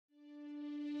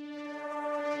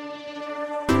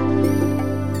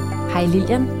Hej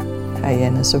Lilian. Hej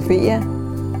Anna-Sofia.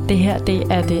 Det her, det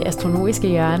er det astrologiske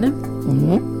hjørne.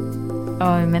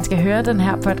 Og man skal høre den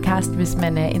her podcast, hvis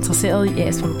man er interesseret i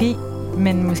astrologi,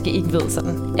 men måske ikke ved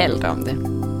sådan alt om det.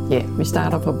 Ja, vi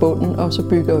starter fra bunden, og så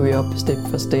bygger vi op step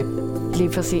for step. Lige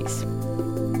præcis.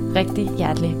 Rigtig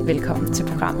hjertelig velkommen til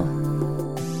programmet.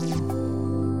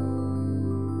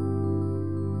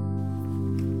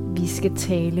 Vi skal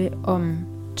tale om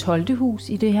 12. hus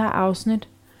i det her afsnit.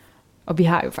 Og vi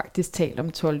har jo faktisk talt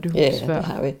om 12. hus før. Ja,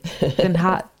 det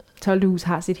har vi. 12. hus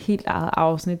har sit helt eget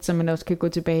afsnit, som man også kan gå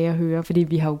tilbage og høre, fordi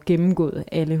vi har jo gennemgået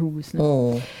alle husene.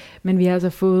 Men vi har altså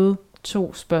fået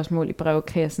 2 spørgsmål i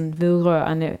brevkassen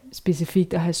vedrørende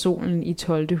specifikt at have solen i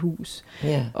 12. hus.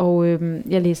 Yeah. Og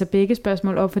jeg læser begge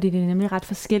spørgsmål op, fordi det er nemlig ret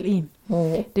forskellige.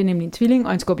 Det er nemlig en tvilling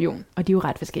og en skorpion, og de er jo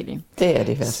ret forskellige. Det er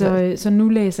det i hvert fald. Så nu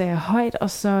læser jeg højt, og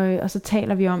så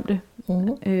taler vi om det,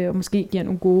 og måske giver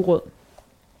nogle gode råd.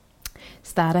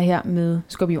 Starter her med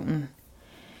skorpionen.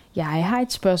 Jeg har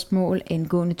et spørgsmål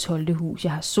angående 12. hus.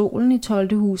 Jeg har solen i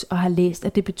 12. hus og har læst,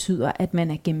 at det betyder, at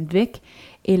man er gemt væk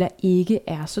eller ikke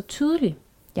er så tydelig.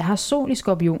 Jeg har sol i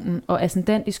skorpionen og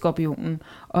ascendant i skorpionen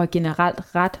og er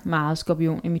generelt ret meget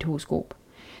skorpion i mit horoskop.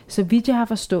 Så vidt jeg har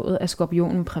forstået, er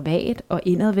skorpionen privat og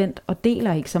indadvendt og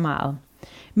deler ikke så meget.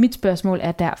 Mit spørgsmål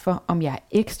er derfor, om jeg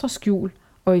er ekstra skjult,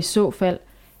 og i så fald,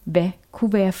 hvad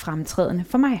kunne være fremtrædende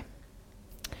for mig?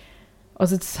 Og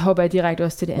så hopper jeg direkte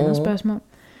også til det andet spørgsmål.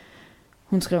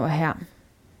 Hun skriver her.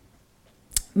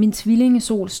 Min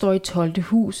tvillingesol står i 12.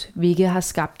 hus, hvilket har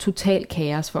skabt total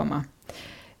kaos for mig.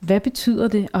 Hvad betyder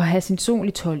det at have sin sol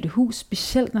i 12. hus,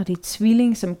 specielt når det er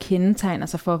tvilling, som kendetegner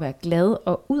sig for at være glad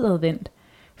og udadvendt?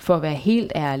 For at være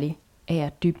helt ærlig, er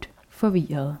jeg dybt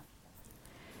forvirret.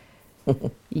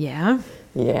 Ja.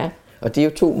 Ja, og det er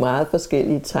jo 2 meget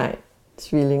forskellige tegn,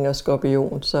 tvilling og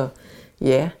skorpion, så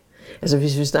ja. Altså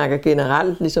hvis vi snakker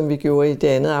generelt, ligesom vi gjorde i det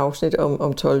andet afsnit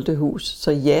om 12. hus,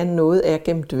 så ja, noget er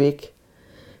gemt væk,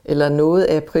 eller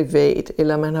noget er privat,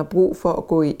 eller man har brug for at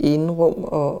gå i inderum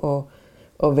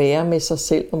og være med sig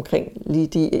selv omkring lige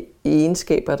de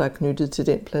egenskaber, der er knyttet til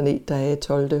den planet, der er i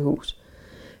 12. hus.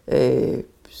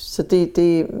 Så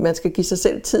man skal give sig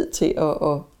selv tid til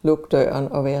at lukke døren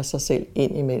og være sig selv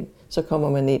ind imellem. Så kommer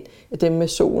man ind. Dem med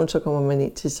solen, så kommer man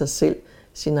ind til sig selv,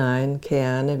 sin egen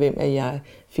kerne, hvem er jeg,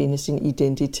 finde sin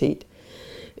identitet.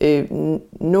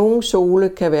 Nogle sole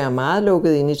kan være meget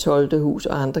lukket ind i 12. hus,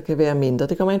 og andre kan være mindre.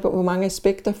 Det kommer ind på, hvor mange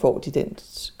aspekter får de den.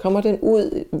 Kommer den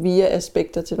ud via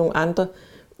aspekter til nogle andre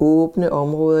åbne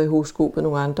områder i horoskopet,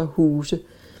 nogle andre huse.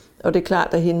 Og det er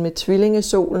klart, at hende med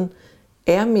tvillingesolen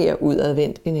er mere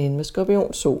udadvendt end hende med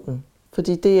skorpionsolen.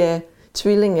 Fordi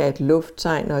tvilling er et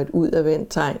lufttegn og et udadvendt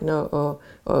tegn,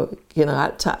 og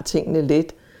generelt tager tingene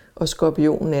let. Og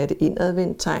skorpionen er et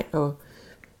indadvendt tegn og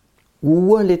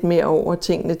ruer lidt mere over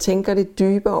tingene, tænker lidt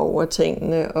dybere over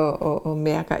tingene og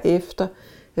mærker efter.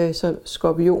 Så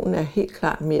skorpionen er helt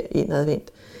klart mere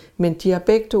indadvendt. Men de har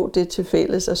begge 2 det til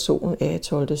fælles, at solen er i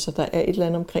 12. Så der er et eller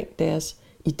andet omkring deres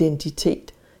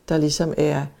identitet, der ligesom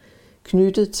er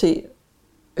knyttet til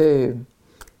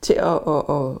at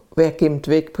være gemt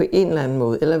væk på en eller anden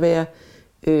måde. Eller være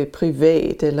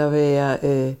privat, eller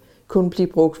være kun blive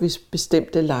brugt ved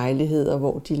bestemte lejligheder,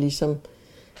 hvor de ligesom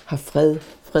har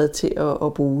fred til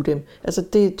at bruge dem. Altså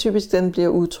det er typisk, den bliver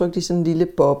udtrykt i sådan en lille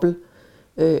boble,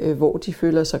 hvor de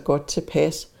føler sig godt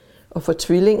tilpas. Og for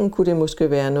tvillingen kunne det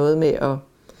måske være noget med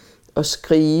at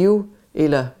skrive,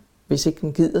 eller hvis ikke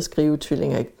den gider skrive,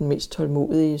 tvillingen er ikke den mest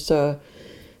tålmodige, så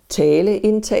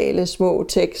indtale små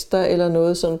tekster eller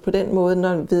noget sådan på den måde,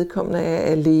 når vedkommende er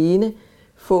alene,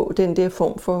 få den der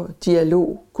form for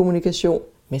dialog, kommunikation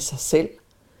med sig selv.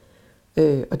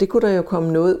 Og det kunne der jo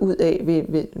komme noget ud af,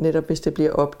 netop hvis det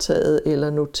bliver optaget eller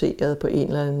noteret på en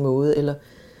eller anden måde, eller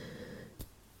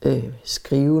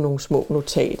skrive nogle små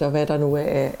notater, hvad der nu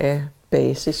er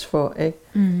basis for. Ikke?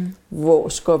 Hvor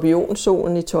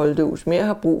skorpionsolen i 12. hus mere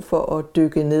har brug for at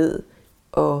dykke ned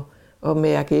og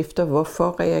mærke efter,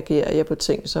 hvorfor reagerer jeg på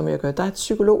ting, som jeg gør. Der er et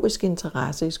psykologisk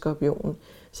interesse i skorpionen,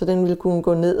 så den vil kunne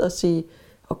gå ned og sige,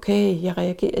 okay, jeg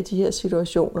reagerer i de her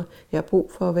situationer. Jeg har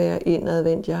brug for at være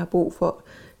indadvendt. Jeg har brug for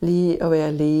lige at være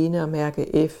alene og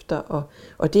mærke efter.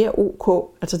 Og det er ok.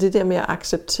 Altså det der med at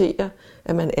acceptere,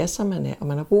 at man er, som man er. Og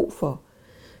man har brug for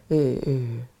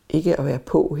ikke at være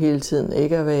på hele tiden.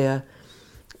 Ikke at være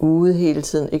ude hele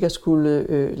tiden. Ikke at skulle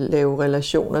lave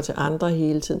relationer til andre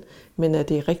hele tiden. Men at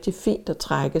det er rigtig fint at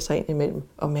trække sig ind imellem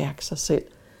og mærke sig selv.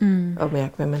 Og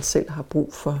mærke, hvad man selv har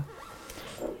brug for.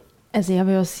 Altså jeg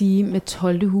vil også sige, med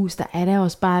 12. hus, der er der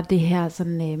også bare det her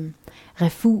sådan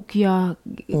refugier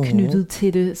knyttet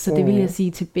til det. Så det vil jeg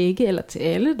sige til begge, eller til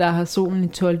alle, der har solen i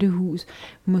 12. hus.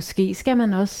 Måske skal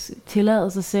man også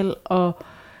tillade sig selv at,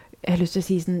 jeg har lyst til at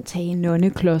sige sådan, tage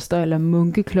nonnekloster eller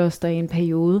munkekloster i en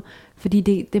periode. Fordi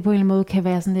det på en eller anden måde kan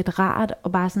være sådan lidt rart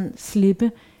at bare sådan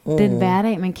slippe den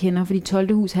hverdag, man kender. Fordi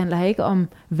 12. hus handler ikke om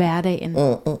hverdagen.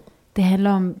 Det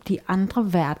handler om de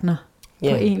andre verdener på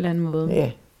en eller anden måde.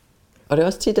 Ja. Og det er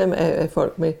også tit, at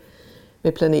folk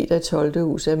med planeter i 12.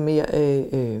 hus er mere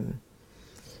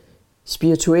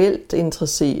spirituelt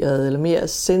interesserede, eller mere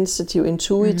sensitiv,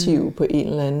 intuitiv på en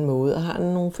eller anden måde, og har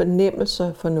nogle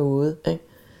fornemmelser for noget.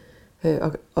 Ikke?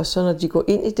 Og så når de går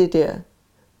ind i det der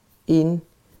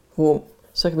rum,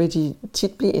 så vil de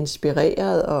tit blive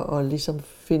inspireret og ligesom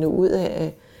finde ud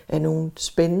af nogle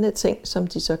spændende ting, som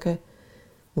de så kan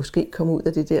måske komme ud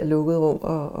af det der lukkede rum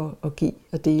og give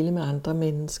og dele med andre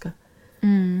mennesker.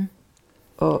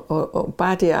 Og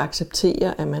bare det at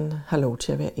acceptere, at man har lov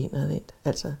til at være indadvendt.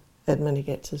 Altså, at man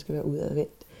ikke altid skal være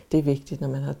udadvendt. Det er vigtigt, når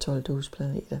man har 12.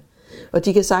 husplaneter. Og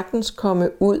de kan sagtens komme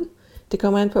ud. Det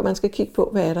kommer an på, at man skal kigge på,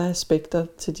 hvad er der aspekter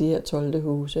til de her 12.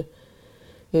 huse.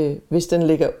 Hvis den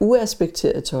ligger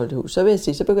uaspekteret i 12. hus, så vil jeg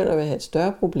sige, så begynder vi at have et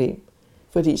større problem.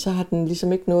 Fordi så har den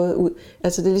ligesom ikke noget ud.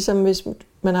 Altså det er ligesom, hvis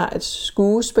man har et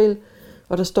skuespil,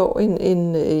 og der står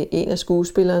en af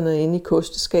skuespillerne inde i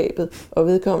kosteskabet, og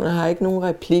vedkommende har ikke nogen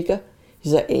replikker,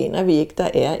 så aner vi ikke, der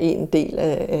er en del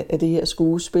af det her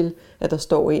skuespil, at der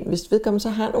står en. Hvis vedkommende så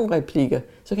har nogle replikker,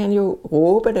 så kan han jo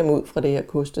råbe dem ud fra det her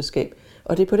kosteskab.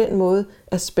 Og det er på den måde,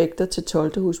 aspekter til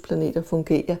 12. husplaneter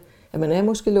fungerer. At man er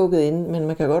måske lukket inde, men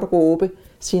man kan godt råbe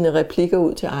sine replikker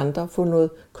ud til andre, få noget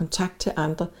kontakt til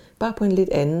andre, bare på en lidt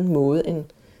anden måde end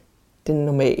den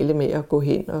normale med at gå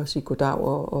hen og sige goddag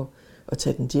og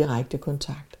tage den direkte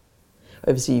kontakt. Og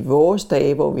jeg vil sige, i vores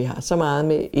dage, hvor vi har så meget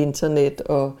med internet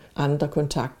og andre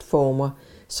kontaktformer,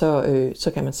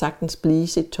 så kan man sagtens blive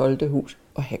sit 12. hus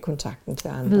og have kontakten til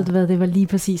andre. Ved du hvad, det var lige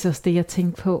præcis også det, jeg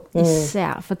tænkte på.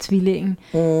 Især for tvillingen.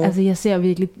 Altså jeg ser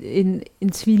virkelig en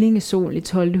tvillingesol i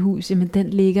 12. hus, jamen den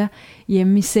ligger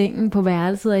hjemme i sengen på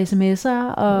værelset af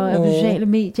sms'er og sociale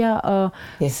medier og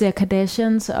ser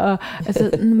Kardashians. Og,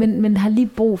 altså, men har lige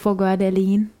brug for at gøre det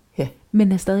alene.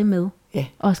 Men er stadig med.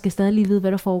 Og skal stadig lige vide,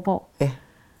 hvad der foregår.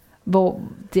 Hvor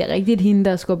det er rigtigt hende,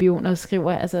 der er skorpioner,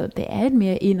 skriver, altså det er et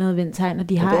mere indadvendt tegn, og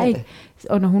de har ikke,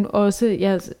 og når hun også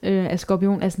er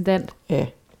skorpion ascendant,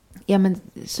 jamen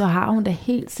så har hun da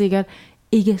helt sikkert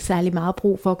ikke særlig meget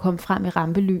brug for at komme frem i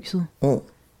rampelyset.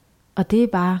 Og det er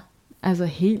bare altså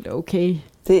helt okay.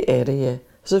 Det er det, ja.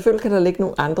 Selvfølgelig kan der ligge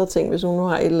nogle andre ting, hvis hun nu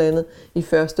har et eller andet i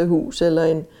første hus, eller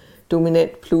en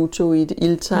dominant Pluto i et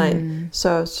ildtegn,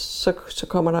 så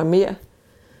kommer der mere,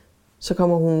 så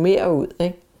kommer hun mere ud,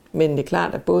 ikke? Men det er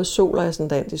klart, at både sol og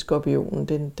ascendant i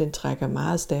skorpionen, den trækker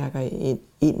meget stærkere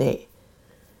indad.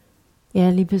 Ja,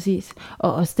 lige præcis.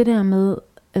 Og også det der med,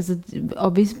 altså,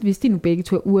 og hvis de nu begge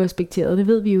to er urespekterede, det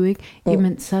ved vi jo ikke,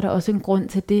 jamen så er der også en grund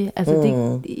til det.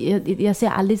 Altså jeg ser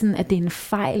aldrig sådan, at det er en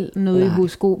fejl noget i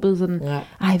horoskopet, sådan,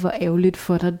 ej hvor ærgerligt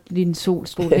for dig, din sol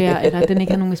stod der, eller den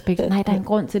ikke har nogen aspekter. Nej, der er en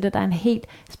grund til det, der er en helt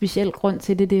speciel grund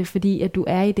til det, det er fordi, at du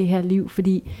er i det her liv,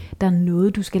 fordi der er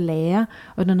noget, du skal lære,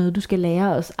 og der er noget, du skal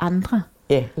lære os andre.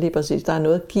 Ja, lige præcis. Der er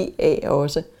noget at give af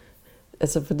også.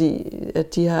 Altså fordi,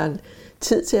 at de har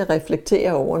tid til at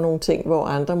reflektere over nogle ting, hvor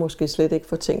andre måske slet ikke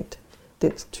får tænkt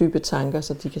den type tanker,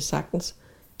 så de kan sagtens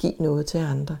give noget til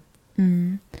andre.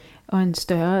 Og en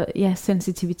større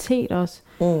sensitivitet også.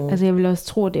 Altså jeg vil også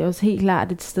tro, at det er også helt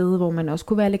klart et sted, hvor man også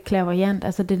kunne være lidt clairvoyant.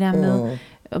 Altså det der med,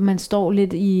 at man står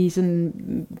lidt i sådan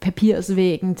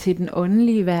papirsvæggen til den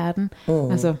åndelige verden.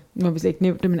 Altså, nu har vi ikke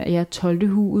nævnt det, men 12.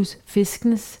 hus,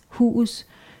 fiskenes hus,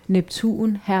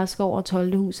 Neptun hersker over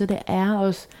 12. hus, så det er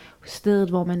også stedet,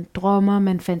 hvor man drømmer,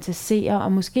 man fantaserer,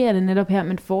 og måske er det netop her,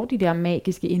 man får de der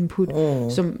magiske input,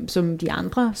 som de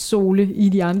andre sole i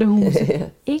de andre huse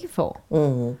ikke får.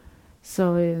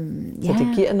 Så det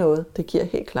giver noget. Det giver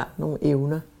helt klart nogle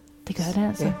evner. Det gør det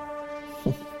altså.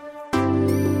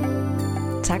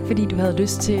 Tak fordi du havde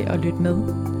lyst til at lytte med.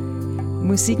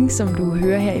 Musikken, som du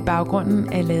hører her i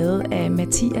baggrunden, er lavet af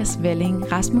Mathias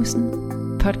Walling Rasmussen.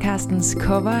 Podcastens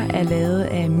cover er lavet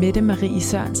af Mette Marie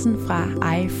Sørensen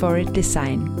fra I For It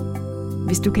Design.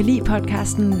 Hvis du kan lide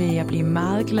podcasten, vil jeg blive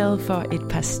meget glad for et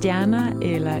par stjerner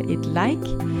eller et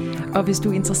like. Og hvis du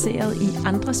er interesseret i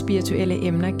andre spirituelle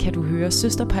emner, kan du høre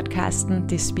søsterpodcasten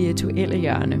Det Spirituelle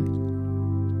Hjørne.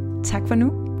 Tak for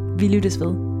nu. Vi lyttes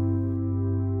ved.